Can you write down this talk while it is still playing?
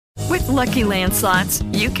Lucky Land Slots,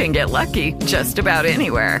 you can get lucky just about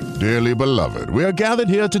anywhere. Dearly beloved, we are gathered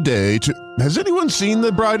here today to... Has anyone seen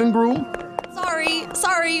the bride and groom?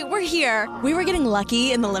 Sorry, we're here. We were getting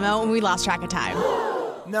lucky in the limo and we lost track of time.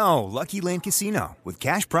 No, Lucky Land Casino, with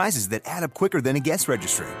cash prizes that add up quicker than a guest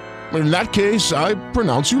registry. In that case, I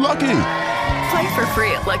pronounce you lucky. Play for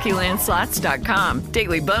free at LuckyLandSlots.com.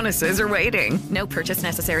 Daily bonuses are waiting. No purchase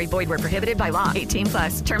necessary. Void where prohibited by law.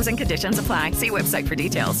 18+. Terms and conditions apply. See website for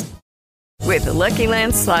details. With the Lucky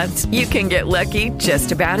Land Slots, you can get lucky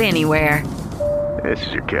just about anywhere. This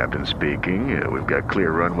is your captain speaking. We've got clear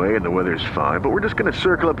runway and the weather's fine, but we're just going to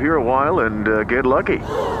circle up here a while and get lucky.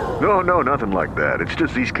 No, nothing like that. It's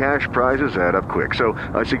just these cash prizes add up quick. So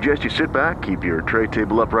I suggest you sit back, keep your tray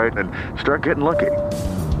table upright, and start getting lucky.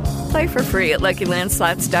 Play for free at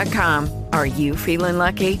LuckyLandSlots.com. Are you feeling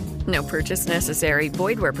lucky? No purchase necessary.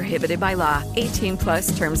 Void where prohibited by law.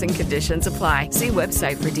 18+ terms and conditions apply. See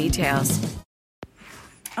website for details.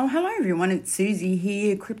 Oh, hello everyone. It's Susie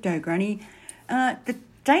here, Crypto Granny. The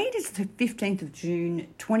date is the 15th of June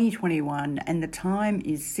 2021 and the time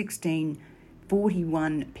is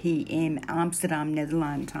 16:41 p.m. Amsterdam,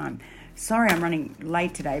 Netherlands time. Sorry I'm running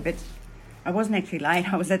late today, but I wasn't actually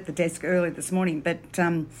late. I was at the desk early this morning, but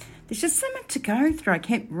there's just so much to go through. I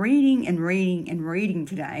kept reading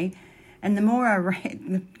today, and the more I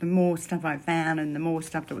read, the more stuff I found and the more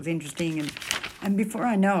stuff that was interesting. And before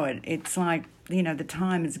I know it, it's like, the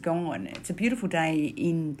time is gone. It's a beautiful day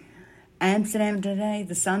in Amsterdam today.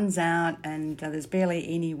 The sun's out and there's barely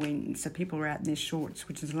any wind, so people are out in their shorts,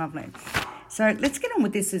 which is lovely. So let's get on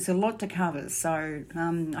with this. There's a lot to cover, so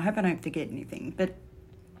I hope I don't forget anything. But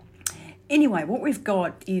anyway, what we've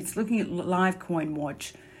got is, looking at Livecoin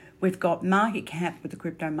Watch, we've got market cap with the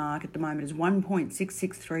crypto market at the moment is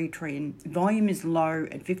 1.663 trillion. Volume is low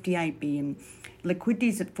at 58 billion. Liquidity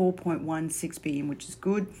is at 4.16 billion, which is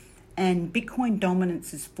good. And Bitcoin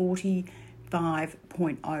dominance is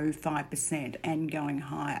 45.05% and going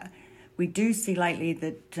higher. We do see lately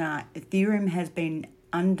that Ethereum has been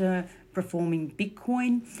underperforming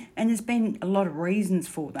Bitcoin, and there's been a lot of reasons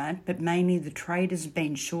for that, but mainly the traders have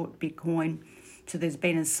been short Bitcoin, so there's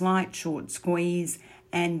been a slight short squeeze,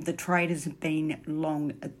 and the traders have been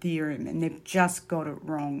long Ethereum, and they've just got it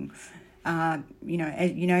wrong. My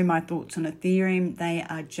thoughts on Ethereum, they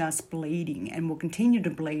are just bleeding and will continue to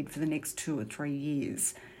bleed for the next 2 or 3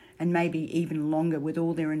 years, and maybe even longer with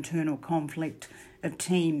all their internal conflict of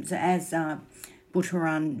teams, as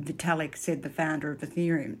Buterin Vitalik said, the founder of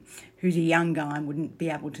Ethereum, who's a young guy and wouldn't be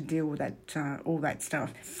able to deal with that all that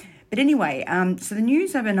stuff. But anyway, so the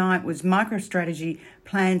news overnight was MicroStrategy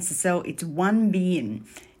plans to sell its $1 billion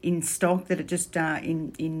in stock that it just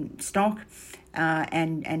in stock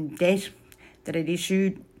and debt that it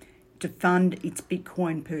issued to fund its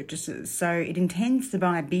Bitcoin purchases. So it intends to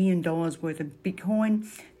buy $1 billion worth of Bitcoin.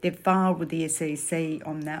 They've filed with the SEC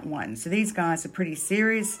on that one. So these guys are pretty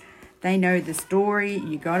serious. They know the story.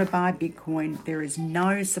 You got to buy Bitcoin. There is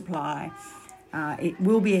no supply. It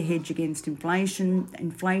will be a hedge against inflation.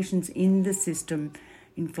 Inflation's in the system.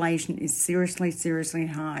 Inflation is seriously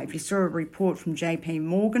high. If you saw a report from JP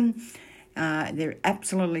Morgan, they're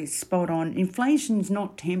absolutely spot on. Inflation is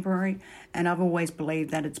not temporary, and I've always believed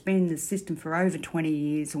that. It's been in the system for over 20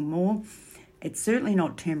 years or more. It's certainly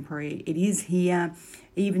not temporary. It is here.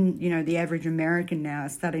 Even, the average American now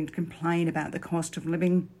is starting to complain about the cost of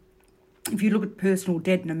living. If you look at personal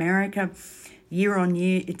debt in America, year on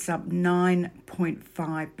year, it's up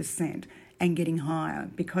 9.5% and getting higher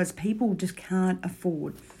because people just can't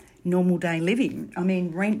afford normal day living. I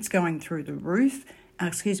mean, rent's going through the roof.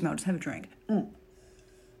 Excuse me, I'll just have a drink.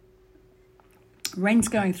 Rent's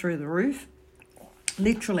going through the roof.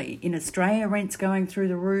 Literally, in Australia, rent's going through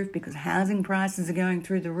the roof because housing prices are going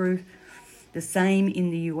through the roof. The same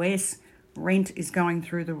in the US, rent is going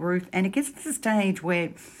through the roof. And it gets to the stage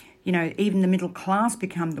where, even the middle class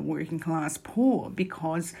become the working class poor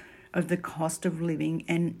because of the cost of living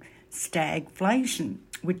and stagflation,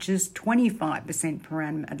 which is 25% per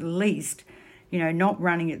annum at least, not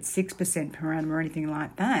running at 6% per annum or anything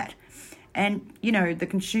like that. And, the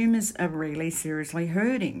consumers are really seriously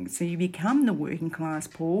hurting. So you become the working class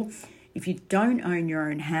poor. If you don't own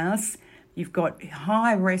your own house, you've got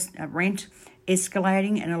high rent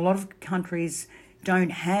escalating, and a lot of countries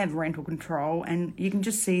don't have rental control, and you can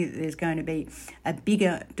just see that there's going to be a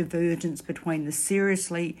bigger divergence between the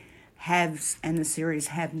seriously haves and the serious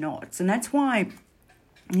have-nots. And that's why,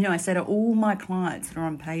 I say to all my clients that are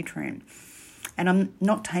on Patreon, and I'm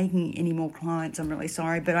not taking any more clients, I'm really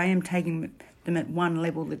sorry, but I am taking them at one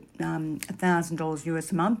level, $1,000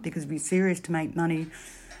 US a month, because if you're serious to make money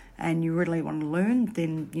and you really want to learn,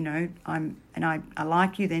 then, you know, I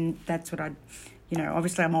like you, then that's what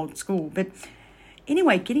obviously I'm old school. But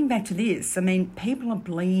anyway, getting back to this, I mean, people are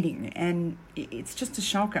bleeding and it's just a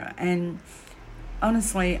shocker. And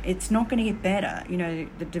honestly, it's not going to get better. You know,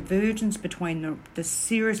 the divergence between the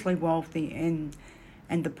seriously wealthy and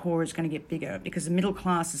the poor is going to get bigger, because the middle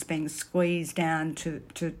class is being squeezed down to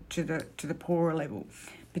the poorer level,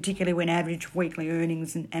 particularly when average weekly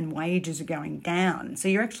earnings and wages are going down. So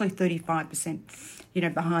you're actually 35%, you know,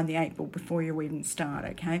 behind the eight ball before you even start,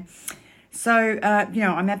 okay? So, you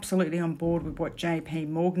know, I'm absolutely on board with what JP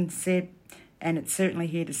Morgan said, and it's certainly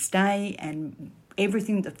here to stay, and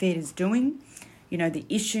everything the Fed is doing, you know, the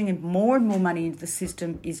issuing of more and more money into the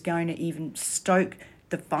system is going to even stoke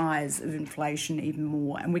the fires of inflation even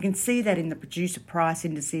more. And we can see that in the producer price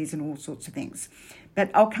indices and all sorts of things.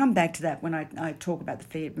 But I'll come back to that when I talk about the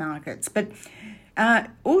Fed markets. But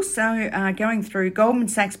also going through, Goldman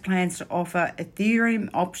Sachs plans to offer Ethereum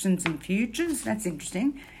options and futures. That's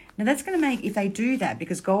interesting. Now that's going to make, if they do that,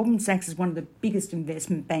 because Goldman Sachs is one of the biggest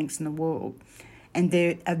investment banks in the world, and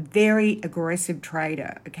they're a very aggressive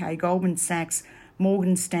trader, okay? Goldman Sachs,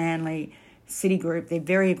 Morgan Stanley, Citigroup, they're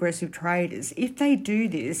very aggressive traders. If they do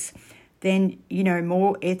this, then, you know,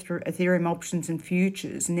 more Ethereum options and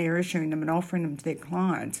futures, and they're issuing them and offering them to their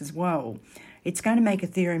clients as well, it's going to make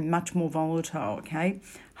Ethereum much more volatile, okay?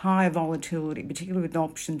 Higher volatility, particularly with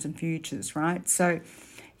options and futures, right? So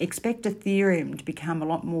expect Ethereum to become a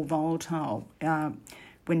lot more volatile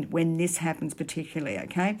when this happens particularly,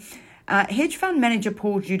 okay? Hedge fund manager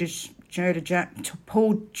Paul Tudor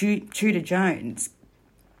Jones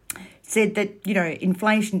said that, you know,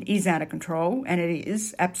 inflation is out of control, and it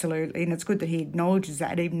is, absolutely, and it's good that he acknowledges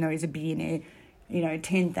that, even though he's a billionaire, you know,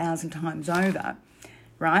 10,000 times over,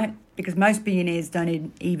 right? Because most billionaires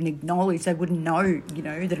don't even acknowledge, they wouldn't know, you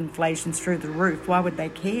know, that inflation's through the roof. Why would they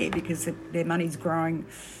care? Because their money's growing,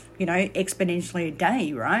 you know, exponentially a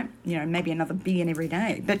day, right? You know, maybe another billion every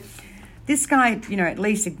day. But this guy, you know, at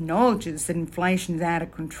least acknowledges that inflation's out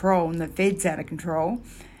of control and the Fed's out of control.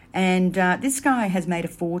 And this guy has made a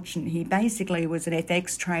fortune. He basically was an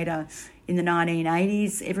FX trader in the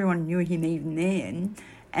 1980s. Everyone knew him even then.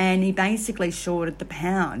 And he basically shorted the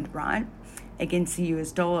pound, right, against the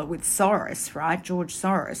US dollar with Soros, right, George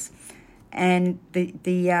Soros. And the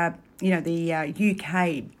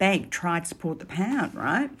UK bank tried to support the pound,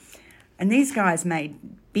 right? And these guys made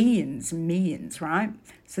billions and millions, right?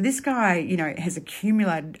 So this guy, you know, has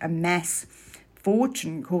accumulated a mass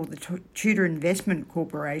fortune called the Tudor Investment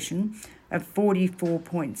Corporation of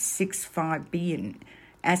 44.65 billion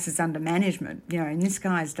assets under management, you know, and this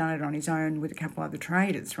guy's done it on his own with a couple other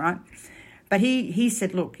traders, right? But he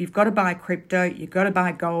said, look, you've got to buy crypto, you've got to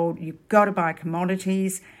buy gold, you've got to buy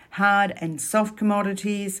commodities, hard and soft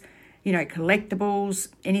commodities, you know, collectibles,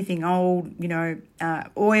 anything old, you know,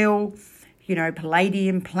 oil, you know,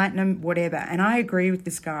 palladium, platinum, whatever. And I agree with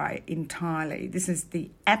this guy entirely. This is the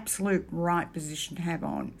absolute right position to have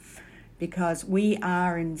on, because we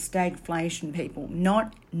are in stagflation, people.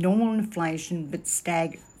 Not normal inflation, but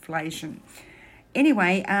stagflation.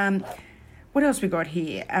 Anyway, what else we got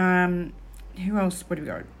here? Who else? What do we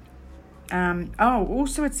got?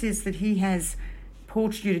 Also it says that Paul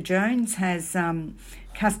Tudor Jones has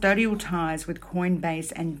custodial ties with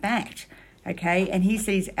Coinbase and Bakkt. Okay, and he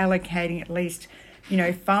sees allocating at least, you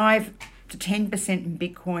know, 5 to 10% in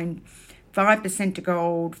Bitcoin, 5% to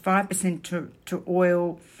gold, 5% to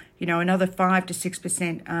oil, you know, another 5 to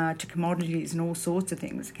 6% to commodities and all sorts of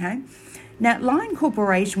things, okay? Now, Lion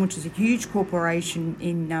Corporation, which is a huge corporation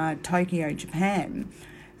in Tokyo, Japan,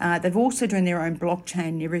 they've also doing their own blockchain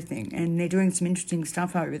and everything, and they're doing some interesting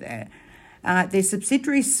stuff over there. Their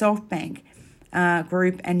subsidiary SoftBank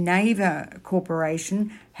Group and Naver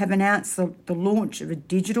Corporation have announced the launch of a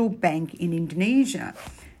digital bank in Indonesia.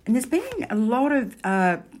 And there's been a lot of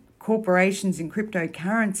corporations in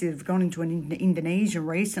cryptocurrency that have gone into Indonesia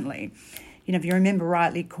recently. You know, if you remember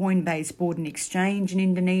rightly, Coinbase bought an exchange in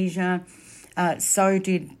Indonesia, so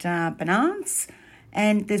did Binance,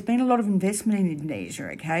 and there's been a lot of investment in Indonesia,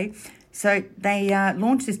 okay? So they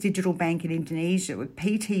launched this digital bank in Indonesia with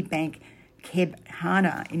PT Bank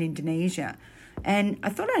Kebhana in Indonesia. And I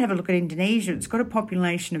thought I'd have a look at Indonesia. It's got a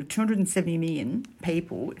population of 270 million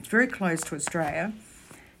people. It's very close to Australia.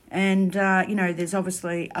 And, you know, there's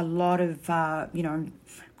obviously a lot of, you know,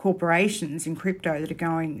 corporations in crypto that are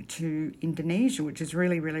going to Indonesia, which is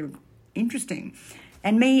really, really interesting.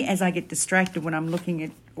 And me, as I get distracted when I'm looking at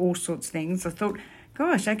all sorts of things, I thought,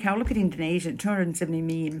 gosh, okay, I'll look at Indonesia, 270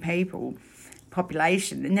 million people,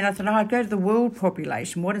 population. And then I thought, I'd go to the world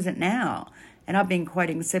population. What is it now? And I've been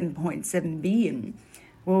quoting 7.7 billion.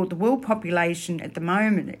 Well, the world population at the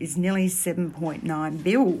moment is nearly 7.9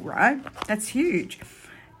 billion, right? That's huge.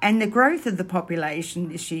 And the growth of the population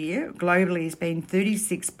this year globally has been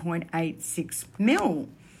 36.86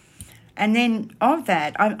 million. And then of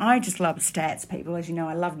that, I just love stats, people. As you know,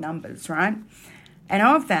 I love numbers, right? And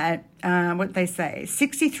of that, what they say,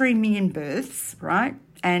 63 million births, right?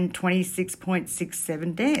 And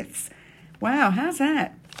 26.67 deaths. Wow, how's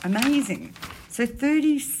that? Amazing. So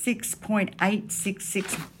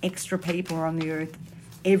 36.866 extra people are on the earth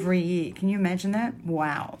every year. Can you imagine that?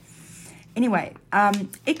 Wow. Anyway,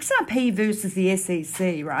 XRP versus the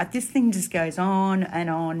SEC, right? This thing just goes on and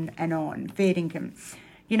on and on. Fair income.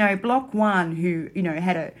 You know, Block One, who, you know,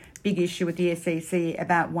 had a big issue with the SEC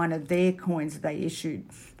about one of their coins that they issued,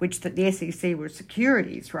 which the SEC were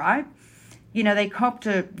securities, right? You know, they copped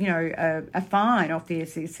a fine off the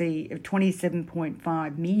SEC of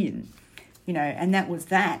 27.5 million, you know, and that was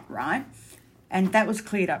that, right? And that was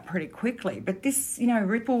cleared up pretty quickly. But this, you know,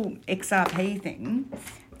 Ripple XRP thing,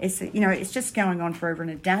 it's just going on forever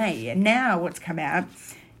and a day. And now what's come out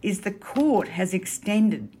is the court has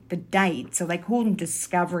extended the date, so they call them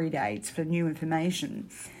discovery dates for new information,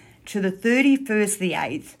 to the 31st of the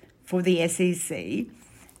 8th for the SEC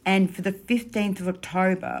and for the 15th of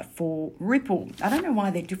October for Ripple. I don't know why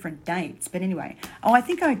they're different dates, but anyway. Oh, I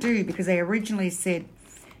think I do, because they originally said,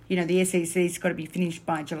 you know, the SEC's got to be finished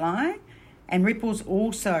by July. And Ripple's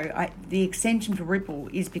also, the extension for Ripple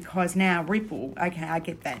is because now Ripple, okay, I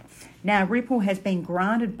get that. Now Ripple has been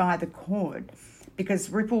granted by the court because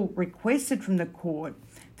Ripple requested from the court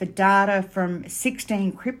for data from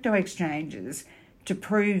 16 crypto exchanges to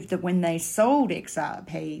prove that when they sold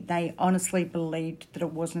XRP, they honestly believed that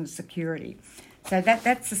it wasn't a security. So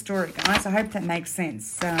that's the story, guys. I hope that makes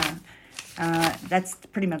sense. That's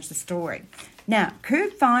pretty much the story. Now,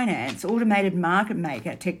 Curve Finance automated market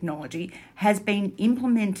maker technology has been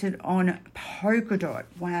implemented on Polkadot.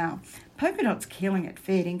 Wow. Polkadot's killing it.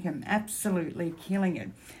 Fair income, absolutely killing it.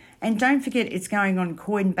 And don't forget, it's going on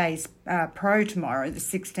Coinbase Pro tomorrow, the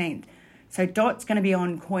 16th. So Dot's going to be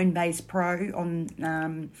on Coinbase Pro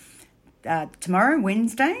on tomorrow,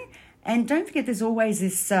 Wednesday. And don't forget, there's always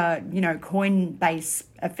this, Coinbase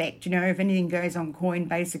effect. You know, if anything goes on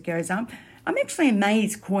Coinbase, it goes up. I'm actually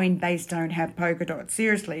amazed Coinbase don't have Polkadot.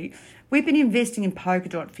 Seriously, we've been investing in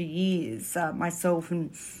Polkadot for years, myself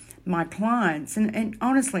and my clients. And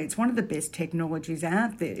honestly, it's one of the best technologies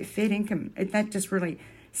out there. Fair income, that just really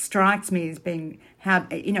strikes me as being how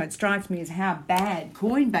bad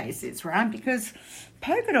Coinbase is, right? Because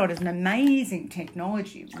Polkadot is an amazing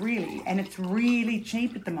technology, really, and it's really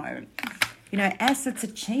cheap at the moment. You know, assets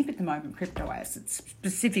are cheap at the moment, crypto assets,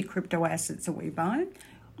 specific crypto assets that we buy.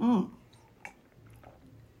 And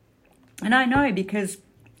I know because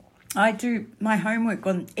I do my homework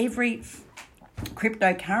on every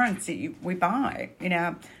cryptocurrency we buy in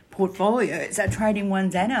our portfolios, our trading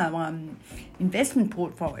ones and our investment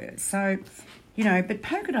portfolios. So, you know, but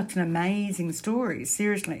Polkadot's an amazing story,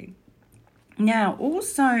 seriously. Now,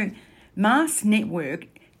 also, Mars Network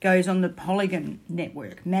goes on the Polygon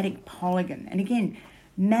network, Matic Polygon. And again,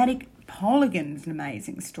 Matic Polygon is an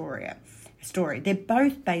amazing story. They're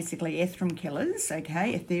both basically Ethereum killers,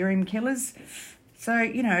 okay, Ethereum killers. So,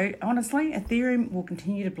 you know, honestly, Ethereum will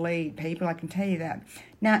continue to bleed, people, I can tell you that.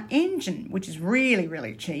 Now, Engine, which is really,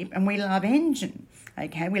 really cheap, and we love Engine,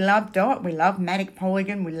 okay? We love Dot, we love Matic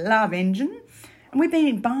Polygon, we love Engine, and we've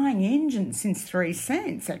been buying Engine since 3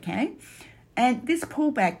 cents, okay? And this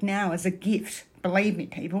pullback now is a gift, believe me,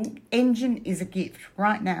 people. Engine is a gift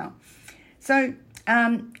right now. So,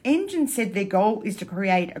 Engine said their goal is to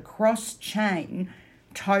create a cross-chain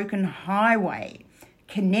token highway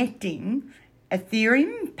connecting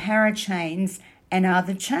Ethereum, parachains, and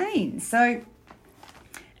other chains. So,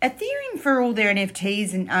 Ethereum for all their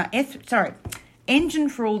NFTs and Engine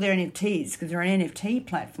for all their NFTs, because they're an NFT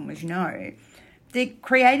platform, as you know. They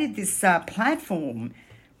created this platform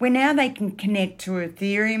where now they can connect to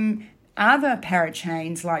Ethereum, other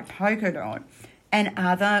parachains like Polkadot, and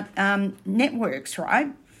other networks,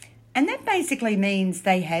 right? And that basically means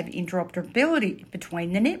they have interoperability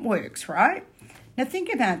between the networks, right? Now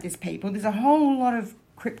think about this, people. There's a whole lot of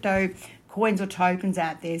crypto coins or tokens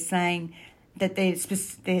out there saying that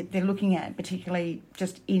they're looking at particularly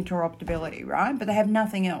just interoperability, right? But they have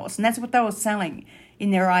nothing else. And that's what they were selling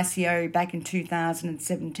in their ICO back in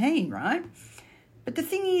 2017, right? But the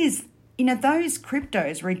thing is, you know, those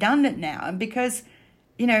cryptos are redundant now because,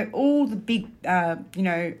 you know, all the big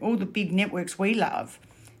networks we love,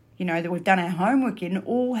 you know, that we've done our homework in,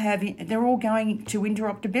 they're all going to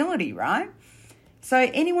interoperability, right? So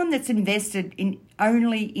anyone that's invested in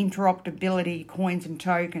only interoperability coins and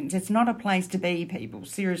tokens, it's not a place to be, people,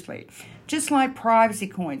 seriously. Just like privacy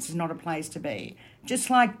coins is not a place to be.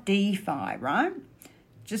 Just like DeFi, right?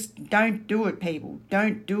 Just don't do it, people.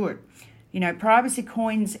 Don't do it. Privacy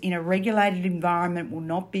coins in a regulated environment will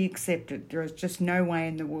not be accepted. There is just no way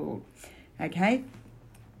in the world. Okay?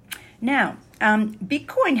 Now,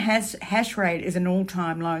 Bitcoin hash rate is an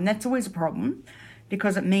all-time low, and that's always a problem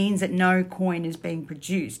because it means that no coin is being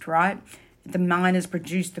produced, right? The miners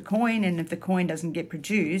produce the coin, and if the coin doesn't get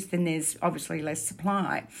produced, then there's obviously less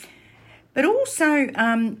supply. But also,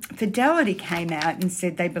 Fidelity came out and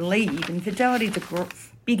said they believe, and Fidelity's a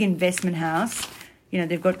big investment house.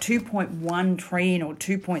 They've got 2.1 trillion or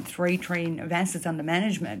 2.3 trillion of assets under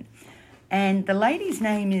management. And the lady's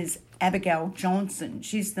name is Abigail Johnson.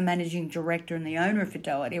 She's the managing director and the owner of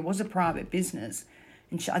Fidelity. It was a private business.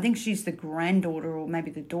 And I think she's the granddaughter or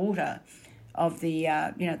maybe the daughter of the,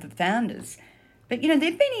 the founders. But, they've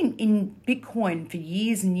been in Bitcoin for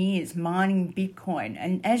years and years, mining Bitcoin.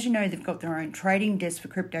 And as you know, they've got their own trading desk for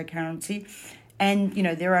cryptocurrency and,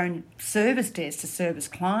 their own service desk to service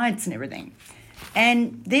clients and everything.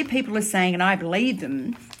 And their people are saying, and I believe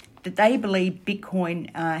them, that they believe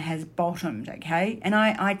Bitcoin has bottomed, okay? And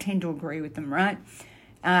I tend to agree with them, right?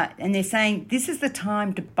 And they're saying this is the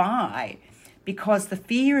time to buy because the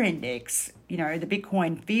fear index, the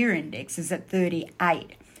Bitcoin fear index is at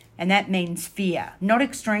 38. And that means fear, not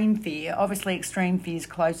extreme fear. Obviously, extreme fear is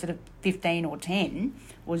closer to 15 or 10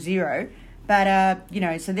 or 0. But,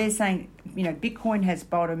 so they're saying, Bitcoin has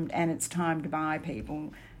bottomed and it's time to buy,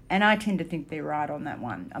 people. And I tend to think they're right on that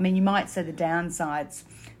one. I mean, you might say the downside's,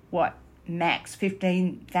 max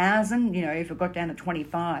 15,000, if it got down to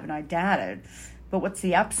 25, and I doubt it. But what's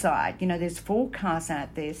the upside? There's forecasts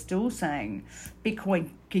out there still saying Bitcoin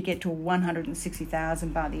could get to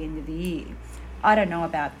 160,000 by the end of the year. I don't know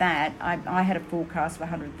about that. I had a forecast of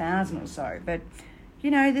 100,000 or so. But,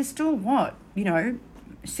 there's still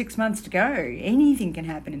 6 months to go. Anything can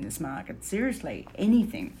happen in this market. Seriously,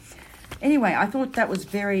 anything. Anyway, I thought that was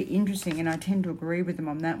very interesting, and I tend to agree with them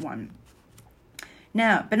on that one.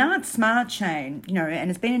 Now, Binance Smart Chain, and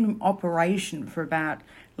it's been in operation for about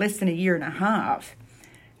less than a year and a half,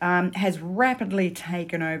 has rapidly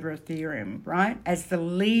taken over Ethereum, right, as the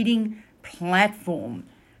leading platform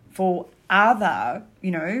for other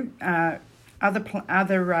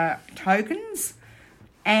tokens,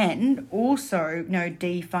 and also,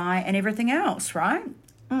 DeFi and everything else, right?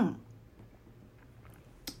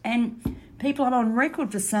 And people are on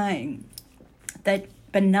record for saying that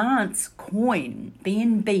Binance Coin,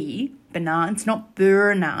 BNB, Binance, not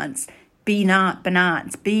Binance, Binance,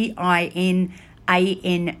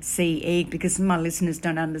 BINANCE, because some of my listeners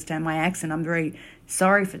don't understand my accent. I'm very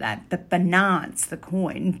sorry for that. But Binance, the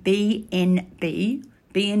coin, BNB,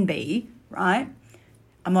 right?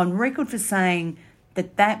 I'm on record for saying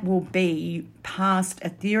that will be past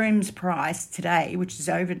Ethereum's price today, which is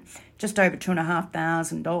just over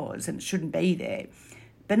 $2,500, and it shouldn't be there.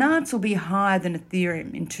 Binance will be higher than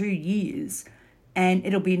Ethereum in 2 years, and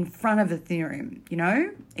it'll be in front of Ethereum,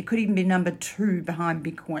 It could even be number 2 behind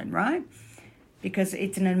Bitcoin, right? Because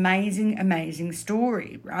it's an amazing, amazing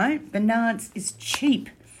story, right? Binance is cheap,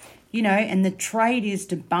 and the trade is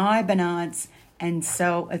to buy Binance and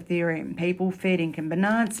sell Ethereum. People, fair income.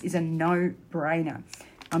 Binance is a no-brainer.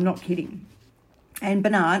 I'm not kidding. And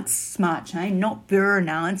Binance Smart Chain, not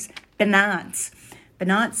Binance,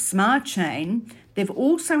 Binance Smart Chain, they've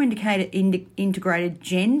also integrated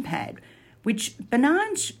GenPad, which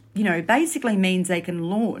Binance, basically means they can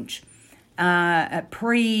launch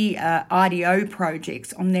pre-IDO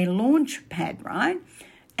projects on their launch pad, right?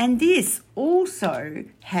 And this also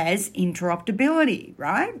has interoperability,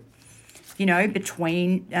 right?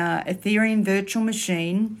 Between Ethereum virtual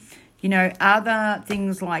machine, other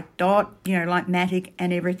things like DOT, like Matic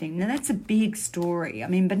and everything. Now, that's a big story. I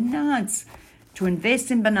mean, Binance, to invest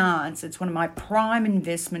in Binance, it's one of my prime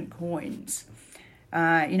investment coins,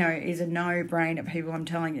 is a no-brainer, people, I'm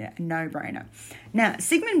telling you, a no-brainer. Now,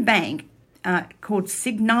 Sigmund Bank, called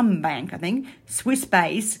Sygnum Bank, I think,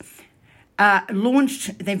 Swiss-based,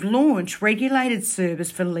 they've launched regulated service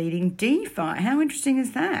for leading DeFi. How interesting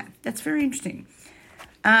is that? That's very interesting.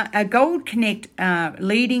 A Gold Connect,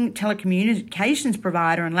 leading telecommunications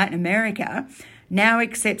provider in Latin America, now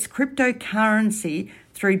accepts cryptocurrency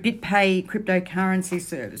through BitPay cryptocurrency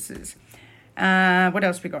services. What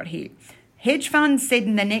else we got here? Hedge funds said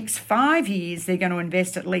in the next 5 years they're going to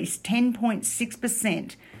invest at least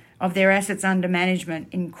 10.6% of their assets under management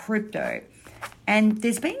in crypto. And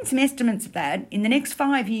there's been some estimates of that. In the next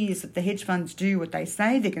 5 years, if the hedge funds do what they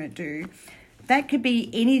say they're going to do, that could be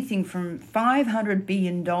anything from $500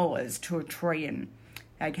 billion to $1 trillion,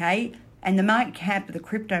 okay? And the market cap of the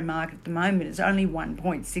crypto market at the moment is only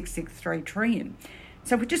 $1.663 trillion.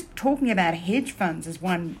 So we're just talking about hedge funds as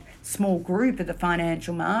one small group of the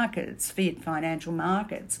financial markets, fiat financial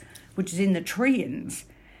markets, which is in the trillions.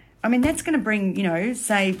 I mean, that's going to bring,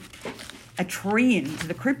 say, $1 trillion to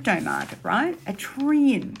the crypto market, right? $1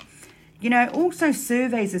 trillion. Also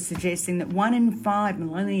surveys are suggesting that 1 in 5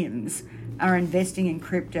 millennials are investing in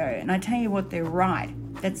crypto. And I tell you what, they're right.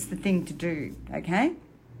 That's the thing to do, okay?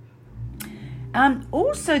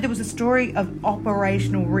 Also, there was a story of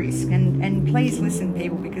operational risk, and please listen,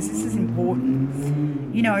 people, because this is important.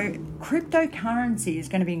 Cryptocurrency is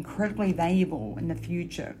going to be incredibly valuable in the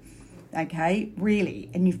future, okay? Really,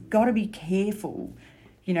 and you've got to be careful,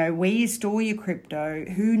 where you store your crypto,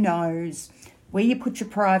 who knows, where you put your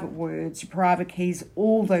private words, your private keys,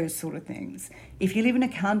 all those sort of things. If you live in a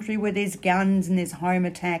country where there's guns and there's home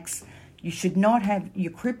attacks, you should not have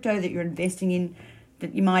your crypto that you're investing in,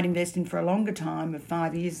 that you might invest in for a longer time, of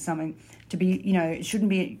 5 years or something, to be, it shouldn't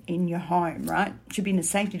be in your home, right? It should be in a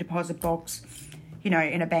safety deposit box, in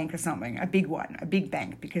a bank or something, a big one, a big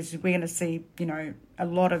bank, because we're going to see, a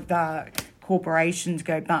lot of corporations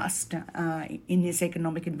go bust in this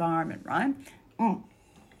economic environment, right?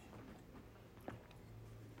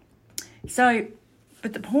 So,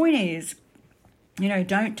 but the point is,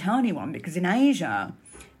 don't tell anyone, because in Asia,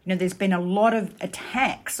 there's been a lot of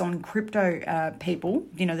attacks on crypto people,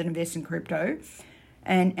 that invest in crypto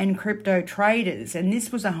and crypto traders. And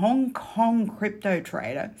this was a Hong Kong crypto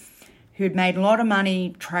trader who had made a lot of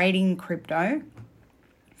money trading crypto.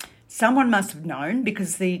 Someone must have known,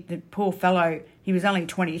 because the poor fellow, he was only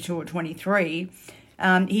 22 or 23.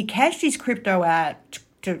 He cashed his crypto out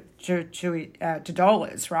to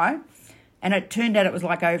dollars, right? And it turned out it was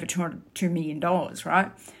like over $2 million,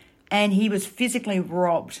 right? And he was physically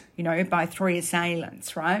robbed, by 3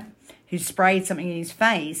 assailants, right, who sprayed something in his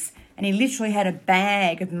face. And he literally had a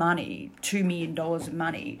bag of money, $2 million of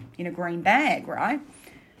money, in a green bag, right?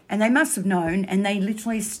 And they must have known, and they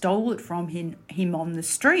literally stole it from him on the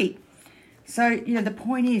street. So, the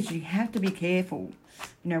point is, you have to be careful,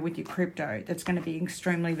 with your crypto. That's going to be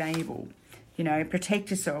extremely valuable. Protect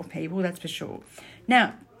yourself, people, that's for sure.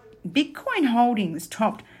 Now, Bitcoin holdings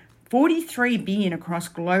topped 43 billion across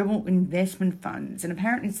global investment funds, and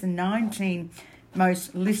apparently it's the 19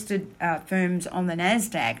 most listed firms on the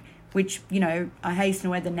NASDAQ, which, I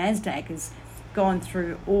hasten to add, the NASDAQ has gone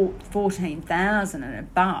through all 14,000 and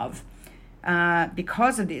above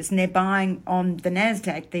because of this, and they're buying on the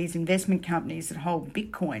NASDAQ these investment companies that hold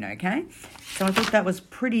Bitcoin, okay? So I thought that was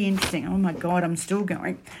pretty interesting. Oh my God, I'm still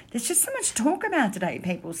going. There's just so much to talk about today,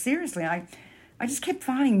 people. Seriously, I just kept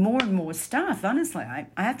finding more and more stuff, honestly. I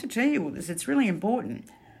have to tell you all this. It's really important.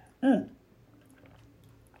 And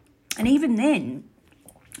even then,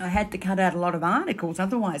 I had to cut out a lot of articles.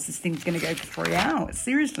 Otherwise, this thing's going to go for 3 hours.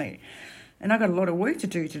 Seriously. And I've got a lot of work to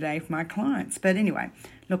do today for my clients. But anyway,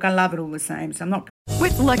 look, I love it all the same. So I'm not...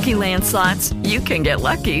 With Lucky Land Slots, you can get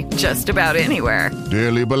lucky just about anywhere.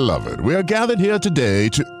 Dearly beloved, we are gathered here today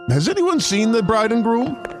to... Has anyone seen the bride and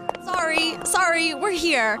groom? Sorry, we're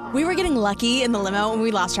here. We were getting lucky in the limo and we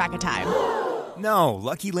lost track of time. No,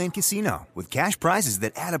 Lucky Land Casino, with cash prizes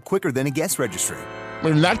that add up quicker than a guest registry.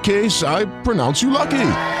 In that case, I pronounce you lucky.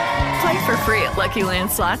 Play for free at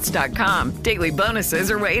LuckyLandSlots.com. Daily bonuses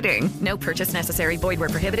are waiting. No purchase necessary. Void where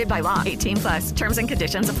prohibited by law. 18+. Terms and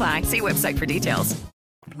conditions apply. See website for details.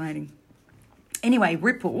 Anyway,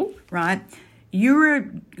 Ripple, right?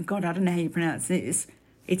 God, I don't know how you pronounce this.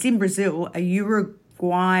 It's in Brazil, a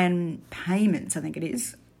Uruguayan payments, I think it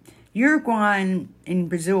is. Uruguayan in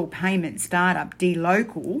Brazil payment startup,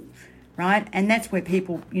 dLocal, right? And that's where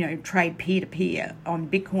people, trade peer-to-peer on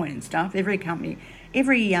Bitcoin and stuff. Every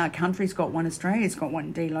country's got one. Australia's got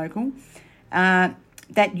one, dLocal.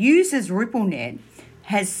 That uses RippleNet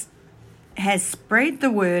has spread the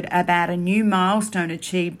word about a new milestone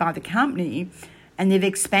achieved by the company, and they've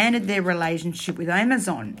expanded their relationship with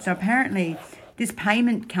Amazon. So apparently this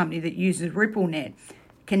payment company that uses RippleNet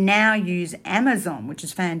can now use Amazon, which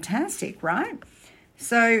is fantastic, right?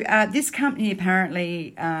 So this company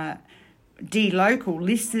apparently, dLocal,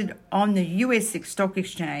 listed on the US Stock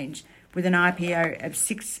Exchange with an IPO of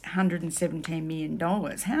 $617 million.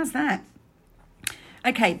 How's that?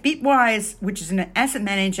 Okay, Bitwise, which is an asset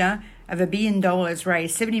manager of $1 billion,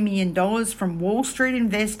 raised $70 million from Wall Street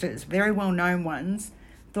investors, very well-known ones.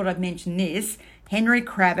 Thought I'd mention this. Henry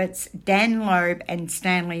Kravitz, Dan Loeb, and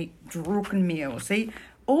Stanley Druckenmiller. See,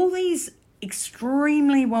 all these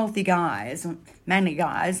extremely wealthy guys, mainly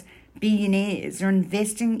guys, billionaires, are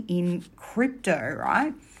investing in crypto,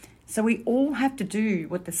 right? So we all have to do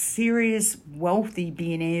what the serious wealthy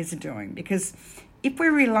billionaires are doing, because if we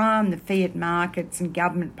rely on the fiat markets and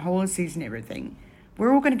government policies and everything,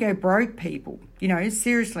 we're all going to go broke, people. You know,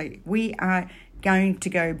 seriously, we are going to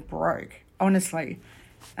go broke, honestly.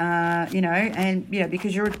 You know, and, you know,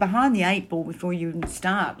 because you're behind the 8 ball before you even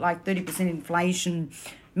start, like 30% inflation,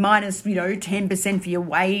 minus, you know, 10% for your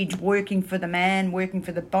wage, working for the man, working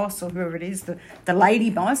for the boss or whoever it is, the lady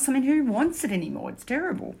boss. I mean, who wants it anymore? It's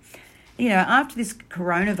terrible. You know, after this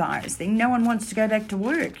coronavirus thing, no one wants to go back to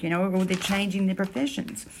work, you know, or they're changing their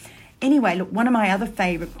professions. Anyway, look, one of my other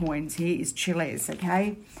favourite coins here is Chiles,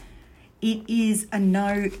 okay? It is a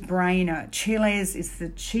no-brainer. Chiles is the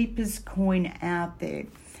cheapest coin out there.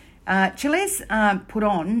 Chiles put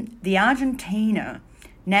on the Argentina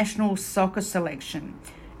national soccer selection,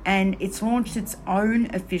 and it's launched its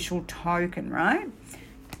own official token, right?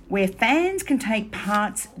 Where fans can take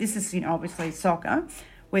parts, this is, you know, obviously soccer,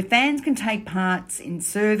 where fans can take parts in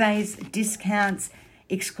surveys, discounts,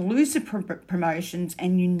 exclusive promotions,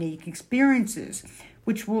 and unique experiences,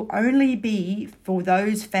 which will only be for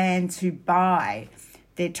those fans who buy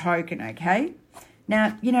their token, okay?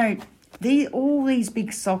 Now, you know, all these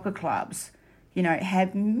big soccer clubs, you know,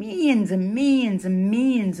 have millions and millions and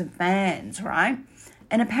millions of fans, right?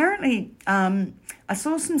 And apparently, I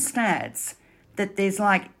saw some stats that there's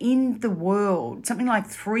like in the world, something like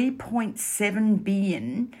 3.7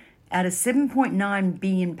 billion out of 7.9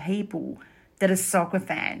 billion people that are soccer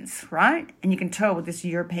fans, right? And you can tell with this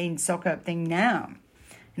European soccer thing now.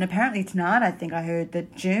 And apparently tonight, I think I heard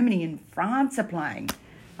that Germany and France are playing.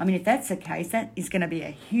 I mean, if that's the case, that is going to be a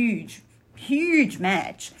huge, huge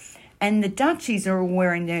match. And the Dutchies are all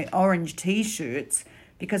wearing their orange T-shirts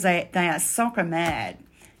because they are soccer mad.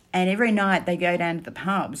 And every night they go down to the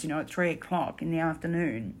pubs, you know, at 3 o'clock in the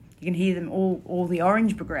afternoon. You can hear them all the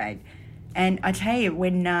Orange Brigade. And I tell you,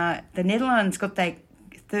 when the Netherlands got their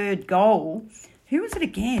third goal, who was it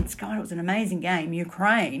against? God, it was an amazing game.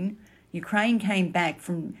 Ukraine came back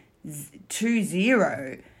from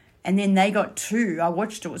 2-0, and then they got 2. I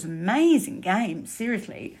watched it. It was an amazing game,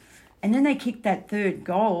 seriously. And then they kicked that third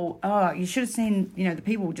goal. Oh, you should have seen, you know, the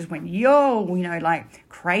people just went, yo, you know, like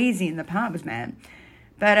crazy in the pubs, man.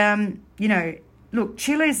 But, you know, look,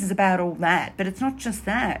 Chiles is about all that, but it's not just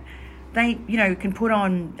that. They, you know, can put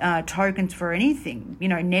on tokens for anything, you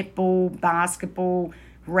know, netball, basketball,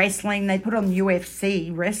 wrestling. They put on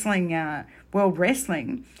UFC, wrestling, World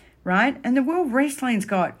Wrestling, right? And the World Wrestling's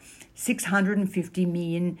got 650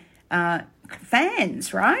 million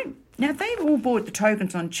fans, right? Now, if they've all bought the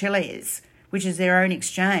tokens on Chiles, which is their own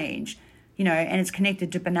exchange, you know, and it's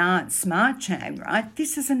connected to Binance Smart Chain, right?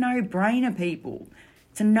 This is a no-brainer, people.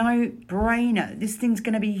 It's a no-brainer. This thing's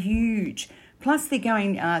going to be huge. Plus, they're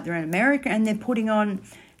in America, and they're putting on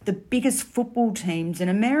the biggest football teams in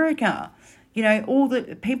America. You know, all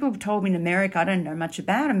the people have told me in America, I don't know much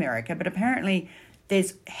about America, but apparently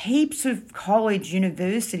there's heaps of college,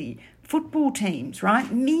 university, football teams,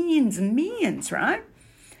 right? Millions and millions, right?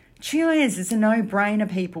 Chiles is a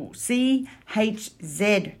no-brainer, people.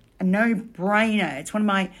 CHZ, a no-brainer. It's one of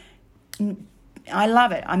my... I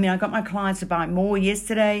love it. I mean, I got my clients to buy more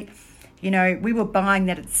yesterday. You know, we were buying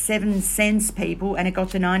that at 7 cents, people, and it got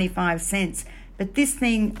to 95 cents. But this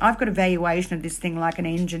thing, I've got a valuation of this thing like an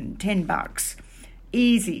engine, $10.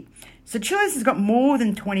 Easy. So Chiles has got more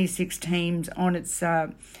than 26 teams on its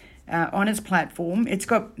platform. It's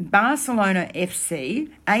got Barcelona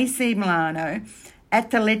FC, AC Milano,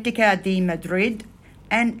 Atlético de Madrid,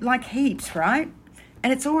 and like heaps, right?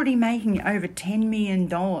 And it's already making over $10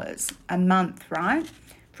 million a month, right,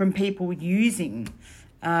 from people using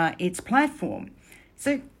its platform.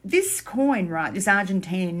 So this coin, right, this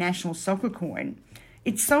Argentinian national soccer coin,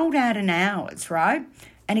 it's sold out in hours, right?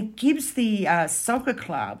 And it gives the soccer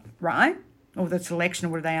club, right, or the selection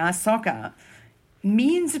of what they are, soccer,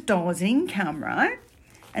 millions of dollars in income, right?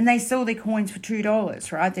 And they sell their coins for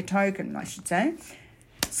 $2, right, their token, I should say.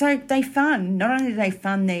 So they fund, not only do they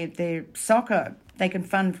fund their soccer, they can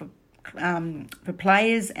fund for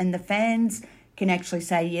players, and the fans can actually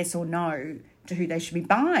say yes or no to who they should be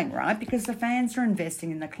buying, right? Because the fans are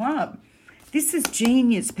investing in the club. This is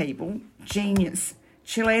genius, people. Genius.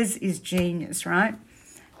 Chiles is genius, right?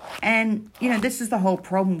 And, you know, this is the whole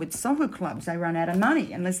problem with soccer clubs. They run out of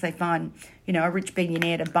money unless they find, you know, a rich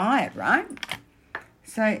billionaire to buy it, right?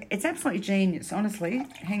 So it's absolutely genius, honestly.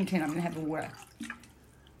 Hang on, I'm going to have a word.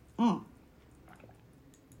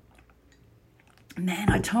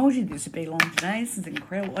 Man, I told you this would be long today. This is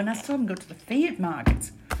incredible. And I still haven't got to the fiat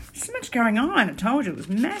markets. There's so much going on. I told you it was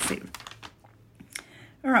massive.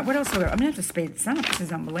 All right, what else have I got? I'm going to have to speed this up. This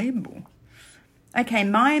is unbelievable. Okay,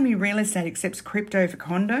 Miami Real Estate accepts crypto for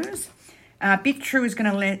condos. BitTrue is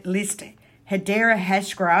going to list Hedera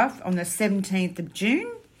Hashgraph on the 17th of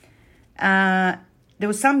June. There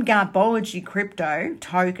was some Garbology crypto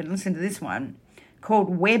token, listen to this one, called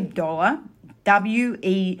Web Dollar,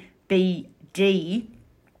 WEBD.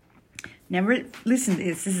 Now, listen to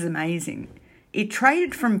this is amazing. It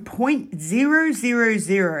traded from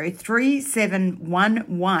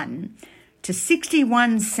 0.0003711 to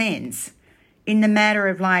 61 cents in the matter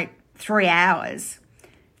of like 3 hours.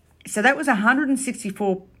 So that was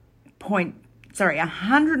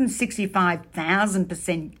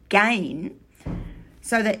 165,000% gain.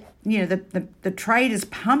 So that, you know, the traders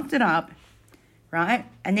pumped it up, right?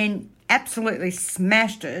 And then absolutely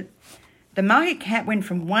smashed it. The market cap went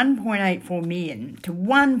from 1.84 million to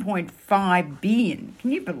 1.5 billion.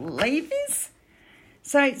 Can you believe this?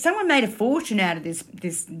 So someone made a fortune out of this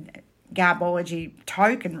Garbology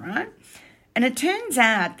token, right? And it turns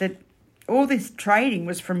out that all this trading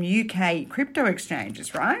was from UK crypto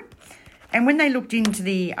exchanges, right? And when they looked into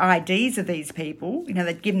the IDs of these people, you know,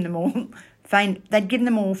 they'd given them all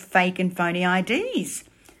fake and phony IDs.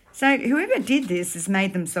 So whoever did this has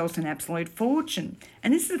made themselves an absolute fortune.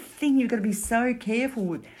 And this is the thing you've got to be so careful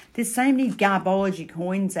with. There's so many Garbology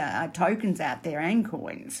tokens out there and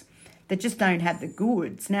coins that just don't have the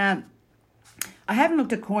goods. Now, I haven't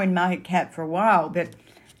looked at CoinMarketCap for a while, but,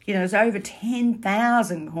 you know, there's over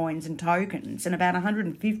 10,000 coins and tokens and about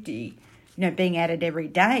 150, you know, being added every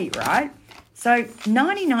day, right? So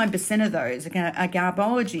 99% of those are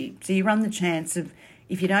Garbology. So you run the chance of,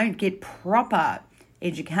 if you don't get proper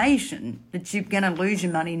education, that you're going to lose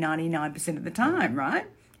your money 99% of the time, right?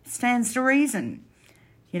 It stands to reason.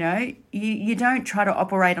 You know, you don't try to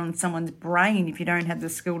operate on someone's brain if you don't have the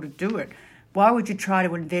skill to do it. Why would you try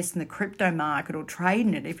to invest in the crypto market or trade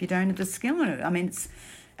in it if you don't have the skill in it? I mean, it's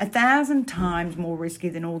 1,000 times more risky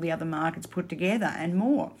than all the other markets put together and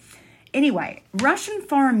more. Anyway, Russian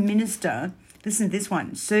Foreign Minister, listen to this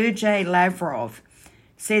one, Sergei Lavrov,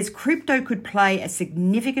 says crypto could play a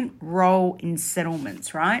significant role in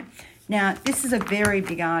settlements, right? Now, this is a very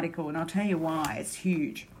big article, and I'll tell you why. It's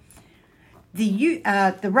huge. The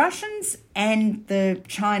Russians and the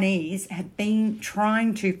Chinese have been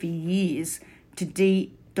trying to, for years, to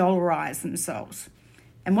de-dollarize themselves.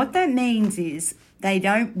 And what that means is they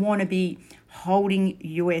don't want to be holding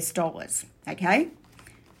US dollars, okay?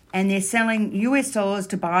 And they're selling US dollars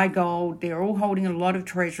to buy gold. They're all holding a lot of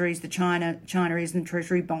treasuries. China isn't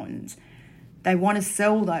treasury bonds. They want to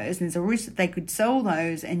sell those, and there's a risk that they could sell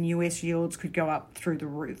those and US yields could go up through the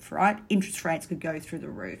roof, right? Interest rates could go through the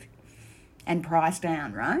roof and price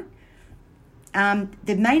down, right?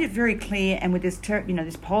 They've made it very clear, and with this,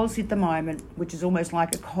 this policy at the moment, which is almost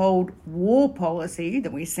like a Cold War policy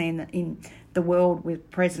that we see in the world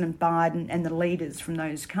with President Biden and the leaders from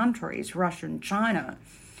those countries, Russia and China,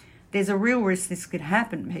 there's a real risk this could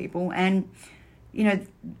happen, people. And, you know,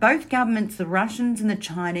 both governments, the Russians and the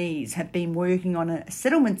Chinese, have been working on a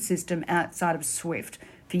settlement system outside of SWIFT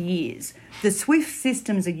for years. The SWIFT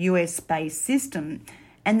system is a US-based system.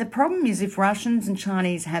 And the problem is if Russians and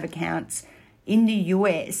Chinese have accounts in the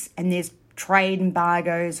US and there's trade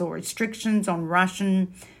embargoes or restrictions on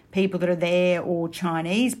Russian people that are there or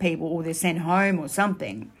Chinese people, or they're sent home or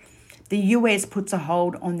something, the US puts a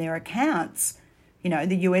hold on their accounts. You know,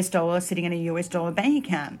 the US dollar sitting in a US dollar bank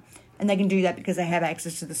account. And they can do that because they have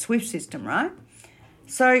access to the SWIFT system, right?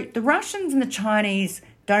 So the Russians and the Chinese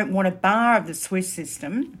don't want a bar of the SWIFT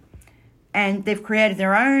system, and they've created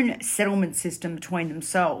their own settlement system between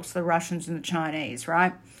themselves, the Russians and the Chinese,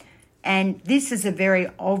 right? And this is a very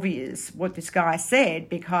obvious, what this guy said,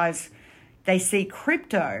 because they see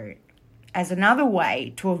crypto as another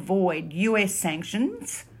way to avoid US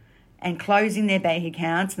sanctions and closing their bank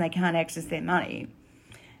accounts, and they can't access their money.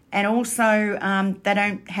 And also, they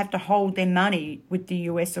don't have to hold their money with the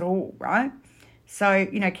US at all, right? So,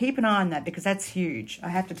 you know, keep an eye on that because that's huge. I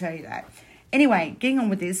have to tell you that. Anyway, getting on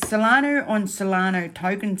with this, Solana on Solana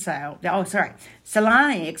token sale.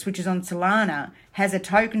 SolanaX, which is on Solana, has a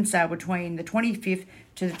token sale between the 25th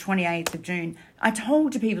to the 28th of June. I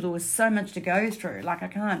told you people there was so much to go through. Like, I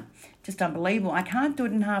can't, just unbelievable. I can't do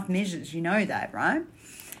it in half measures. You know that, right?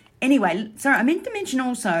 Anyway, sorry, I meant to mention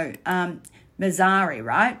also Messari,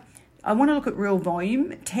 right? I want to look at real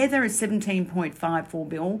volume. Tether is 17.54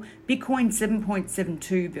 bill, Bitcoin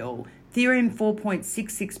 7.72 bill, Ethereum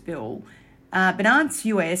 4.66 bill, Binance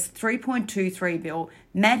US 3.23 bill,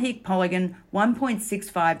 Matic Polygon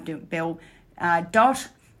 1.65 bill, Polkadot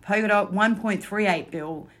 1.38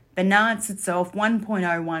 bill, Binance itself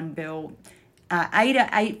 1.01 bill, ADA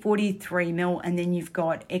 843 mil, and then you've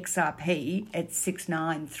got XRP at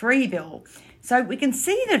 693 bill. So we can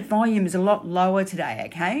see that volume is a lot lower today,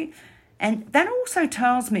 okay? And that also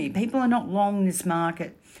tells me people are not long this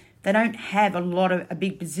market. They don't have a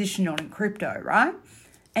big position on crypto, right?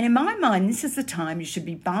 And in my mind, this is the time you should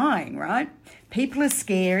be buying, right? People are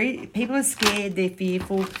scary. People are scared. They're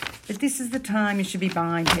fearful. But this is the time you should be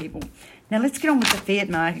buying, people. Now, let's get on with the fiat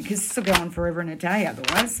market because this will go on forever and a day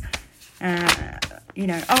otherwise.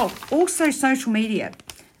 Also social media.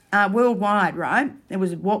 Worldwide, right? There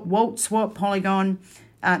was Walt, Swap, Polygon,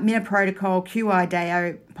 Mina Protocol,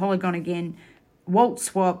 QI, Polygon again, Walt,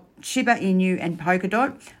 Swap, Shiba Inu, and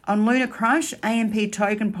Polkadot. On Lunar Crush, AMP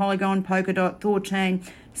Token, Polygon, Polkadot, Thorchain,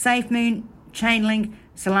 SafeMoon, Chainlink,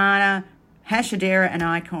 Solana, Hashadera, and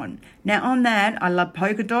Icon. Now on that, I love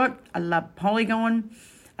Polkadot, I love Polygon,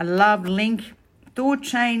 I love Link,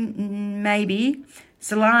 Thorchain, maybe.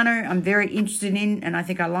 Solana, I'm very interested in, and I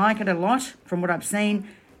think I like it a lot from what I've seen.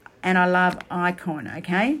 And I love Icon,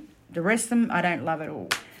 okay? The rest of them, I don't love at all.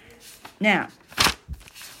 Now,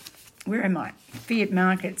 where am I? Fiat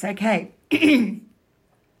markets, okay.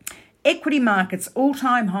 Equity markets,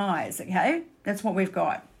 all-time highs, okay? That's what we've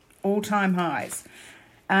got, all-time highs.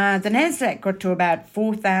 The NASDAQ got to about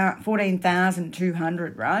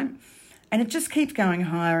 14,200, right? And it just keeps going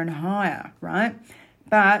higher and higher, right?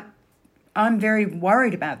 But I'm very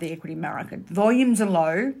worried about the equity market. Volumes are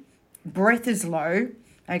low, breadth is low,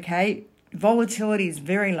 okay, volatility is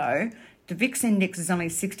very low. The VIX index is only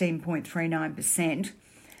 16.39%.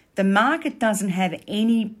 The market doesn't have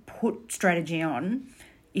any put strategy on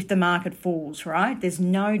if the market falls, right? There's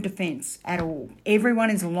no defense at all. Everyone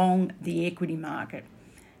is long the equity market.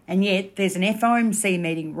 And yet there's an FOMC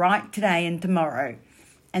meeting right today and tomorrow.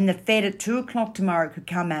 And the Fed at 2 o'clock tomorrow could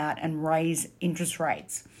come out and raise interest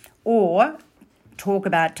rates or talk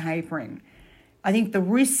about tapering. I think the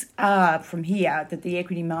risks are from here that the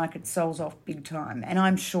equity market sells off big time, and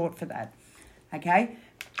I'm short for that, okay?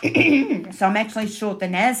 So I'm actually short the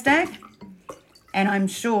NASDAQ, and I'm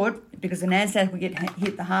short because the NASDAQ will get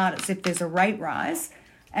hit the hardest if there's a rate rise,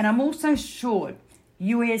 and I'm also short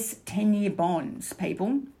US 10-year bonds,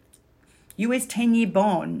 people. US 10-year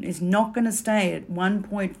bond is not going to stay at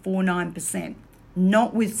 1.49%,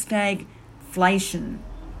 not with stagflation.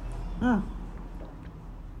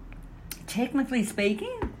 Technically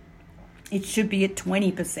speaking, it should be at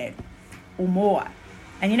 20% or more.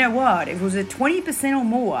 And you know what? If it was at 20% or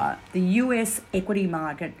more, the US equity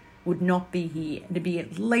market would not be here. It'd be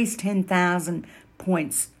at least 10,000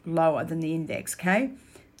 points lower than the index, okay?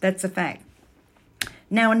 That's a fact.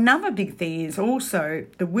 Now, another big thing is also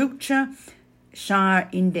the Wilshire Shire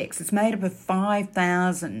Index. It's made up of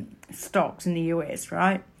 5,000 stocks in the US,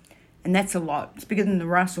 right? And that's a lot. It's bigger than the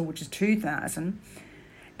Russell, which is 2,000.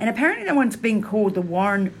 And apparently that one's been called the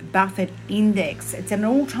Warren Buffett Index. It's at an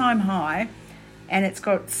all-time high, and it's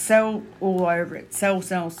got sell all over it. Sell,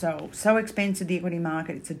 sell, sell. So expensive, the equity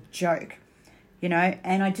market. It's a joke, you know.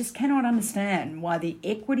 And I just cannot understand why the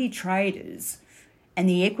equity traders and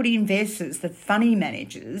the equity investors, the funny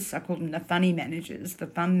managers, I call them the funny managers, the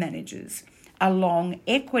fund managers, are long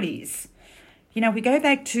equities. You know, we go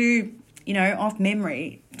back to, you know, off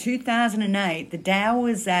memory, 2008, the Dow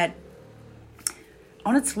was at,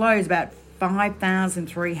 on its lows, about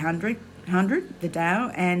 5,300, the Dow.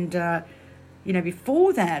 And, you know,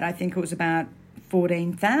 before that, I think it was about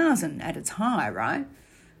 14,000 at its high, right?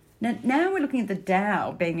 Now we're looking at the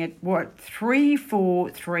Dow being at, what,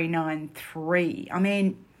 34393. I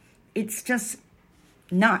mean, it's just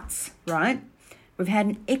nuts, right? We've had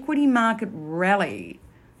an equity market rally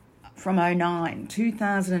from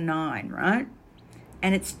 2009, right?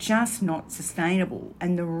 And it's just not sustainable.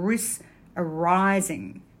 And the risks are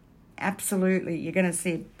rising. Absolutely. You're going to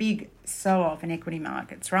see a big sell-off in equity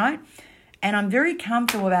markets, right? And I'm very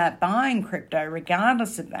comfortable about buying crypto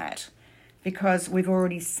regardless of that, because we've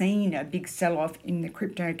already seen a big sell-off in the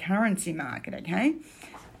cryptocurrency market, okay?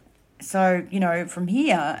 So, you know, from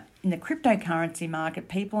here, in the cryptocurrency market,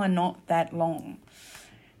 people are not that long.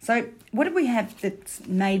 So what do we have that's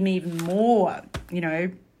made me even more, you know,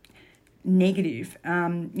 negative?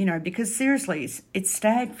 You know, because seriously, it's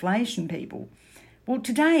stagflation, people. Well,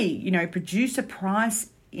 today, you know, producer price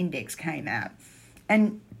index came out,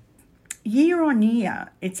 and year on year,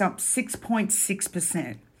 it's up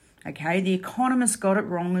 6.6%. Okay, the economists got it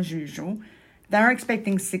wrong as usual. They're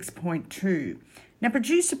expecting 6.2. Now,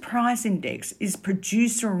 producer price index is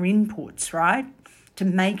producer inputs, right, to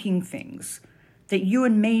making things that you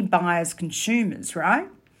and me buy as consumers, right?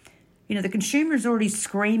 You know, the consumer is already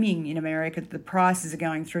screaming in America that the prices are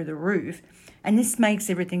going through the roof, and this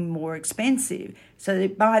makes everything more expensive. So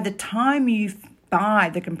that by the time you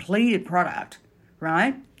buy the completed product,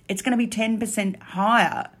 right, it's going to be 10%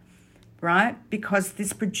 higher right? Because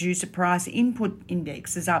this producer price input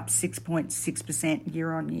index is up 6.6%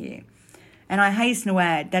 year on year. And I hasten to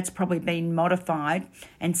add, that's probably been modified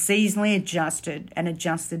and seasonally adjusted and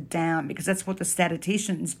adjusted down, because that's what the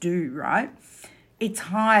statisticians do, right? It's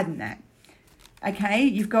higher than that. Okay,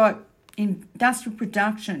 you've got industrial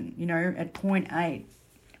production, at 0.8,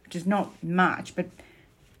 which is not much, but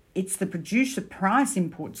it's the producer price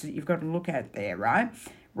inputs that you've got to look at there, right?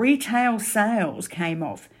 Retail sales came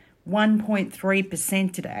off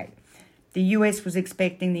 1.3% today. The US was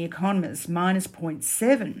expecting the economist minus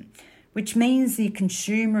 0.7%, which means the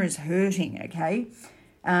consumer is hurting, okay?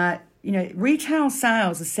 Retail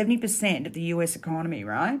sales are 70% of the US economy,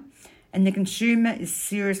 right? And the consumer is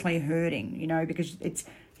seriously hurting, because it's,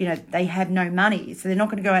 they have no money. So they're not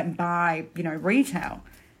going to go out and buy, retail,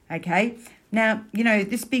 okay? Now,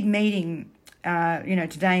 this big meeting,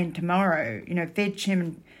 today and tomorrow, Fed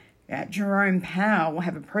Chairman Jerome Powell will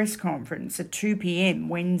have a press conference at 2 p.m.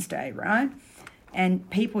 Wednesday, right? And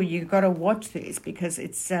people, you've got to watch this, because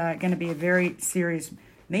it's going to be a very serious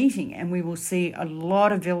meeting, and we will see a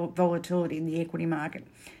lot of volatility in the equity market,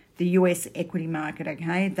 the US equity market,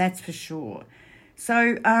 okay? That's for sure.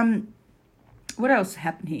 So what else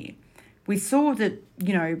happened here? We saw that,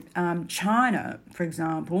 China, for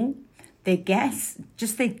example, their gas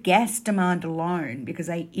demand alone, because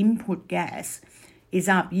they input gas, is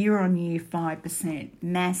up year on year 5%,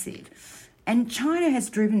 massive. And China has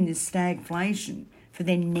driven this stagflation for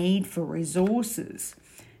their need for resources.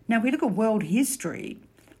 Now, if we look at world history,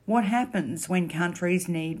 what happens when countries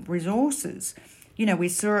need resources? We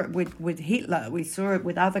saw it with Hitler. We saw it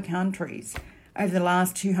with other countries. Over the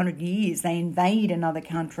last 200 years, they invade another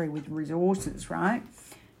country with resources, right?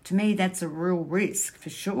 To me, that's a real risk for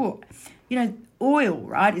sure. Oil,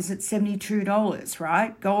 right, is at $72,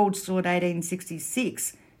 right? Gold still at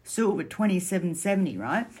 $18.66. Silver, $27.70,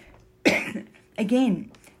 right?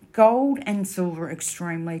 Again, gold and silver are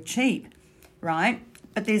extremely cheap, right?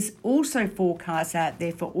 But there's also forecasts out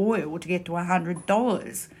there for oil to get to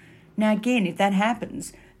 $100. Now, again, if that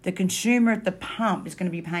happens, the consumer at the pump is going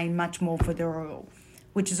to be paying much more for their oil,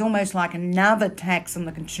 which is almost like another tax on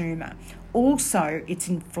the consumer. Also, it's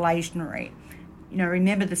inflationary.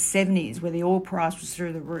 Remember the 70s where the oil price was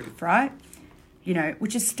through the roof, right?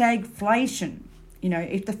 Which is stagflation.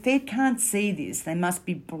 If the Fed can't see this, they must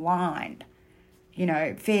be blind.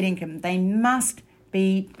 Fed income, they must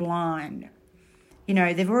be blind.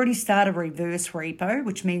 They've already started reverse repo,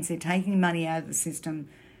 which means they're taking money out of the system.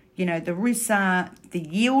 The risks are the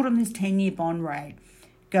yield on this 10-year bond rate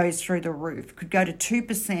goes through the roof. Could go to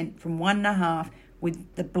 2% from 1.5%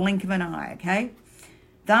 with the blink of an eye, okay?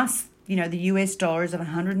 Thus, the US dollar is at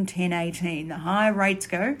 110.18. The higher rates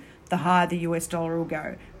go, the higher the US dollar will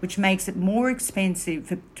go, which makes it more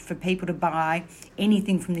expensive for people to buy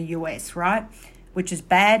anything from the US, right? Which is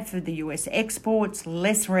bad for the US exports,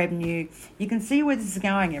 less revenue. You can see where this is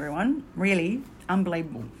going, everyone. Really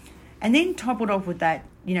unbelievable. And then toppled off with that,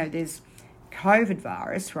 there's COVID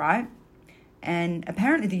virus, right? And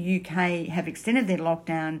apparently the UK have extended their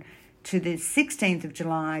lockdown to the 16th of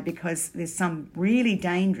July because there's some really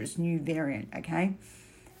dangerous new variant, okay?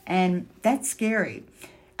 And that's scary.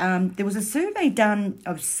 There was a survey done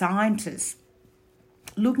of scientists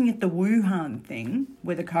looking at the Wuhan thing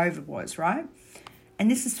where the COVID was, right? And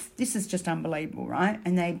this is just unbelievable, right?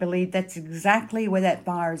 And they believe that's exactly where that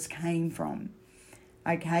virus came from,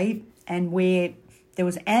 okay? And where there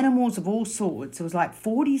was animals of all sorts. It was like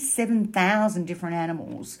 47,000 different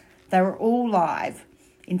animals. They were all live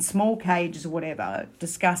in small cages or whatever.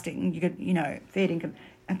 Disgusting. You could, fair income.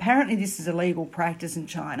 Apparently this is a legal practice in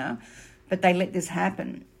China, but they let this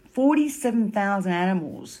happen. 47,000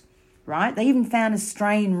 animals, right? They even found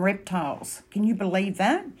Australian reptiles. Can you believe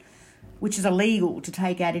that? Which is illegal to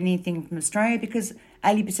take out anything from Australia because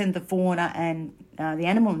 80% of the fauna and the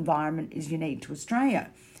animal environment is unique to Australia.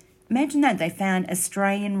 Imagine that. They found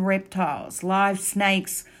Australian reptiles, live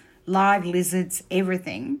snakes, live lizards,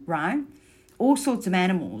 everything, right? All sorts of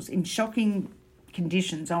animals in shocking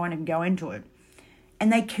conditions. I won't even go into it.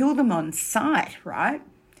 And they kill them on sight, right?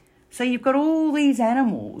 So you've got all these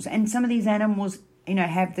animals, and some of these animals,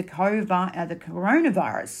 have the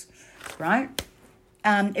coronavirus, right?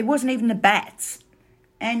 It wasn't even the bats.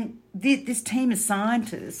 And this team of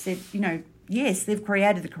scientists said, yes, they've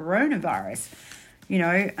created the coronavirus,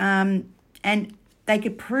 and they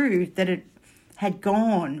could prove that it had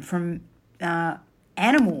gone from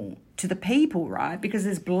animal to the people, right? Because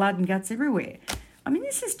there's blood and guts everywhere. I mean,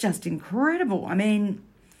 this is just incredible. I mean,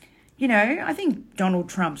 I think Donald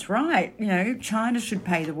Trump's right. China should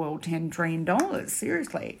pay the world $10 trillion,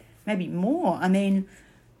 seriously, maybe more. I mean,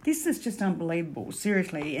 This is just unbelievable,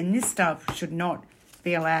 seriously. And this stuff should not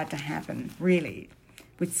be allowed to happen, really.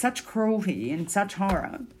 With such cruelty and such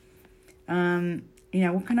horror,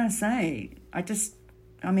 what can I say?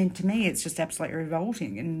 To me, it's just absolutely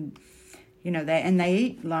revolting. And, they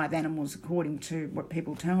eat live animals according to what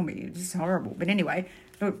people tell me. It's just horrible. But anyway,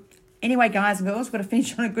 guys and girls, got to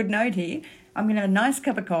finish on a good note here. I'm going to have a nice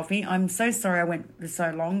cup of coffee. I'm so sorry I went for so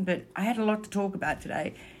long, but I had a lot to talk about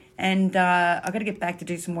today. And I've got to get back to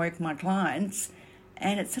do some work with my clients.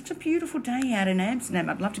 And it's such a beautiful day out in Amsterdam.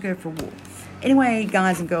 I'd love to go for a walk. Anyway,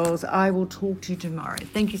 guys and girls, I will talk to you tomorrow.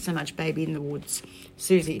 Thank you so much, baby in the woods.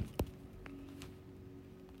 Susie.